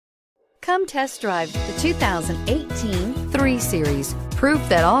Come test drive the 2018 3 Series. Proof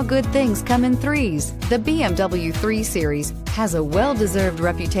that all good things come in threes. The BMW 3 Series has a well-deserved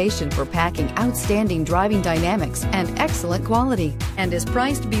reputation for packing outstanding driving dynamics and excellent quality, and is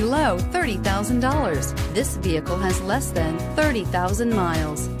priced below $30,000. This vehicle has less than 30,000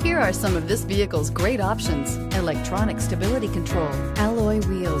 miles. Here are some of this vehicle's great options: electronic stability control, alloy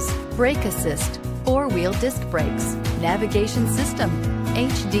wheels, brake assist, 4-wheel disc brakes, navigation system,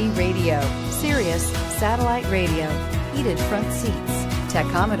 HD radio, Sirius satellite radio, heated front seats,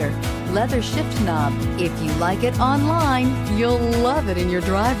 tachometer, leather shift knob. If you like it online, you'll love it in your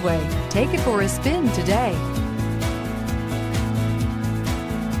driveway. Take it for a spin today.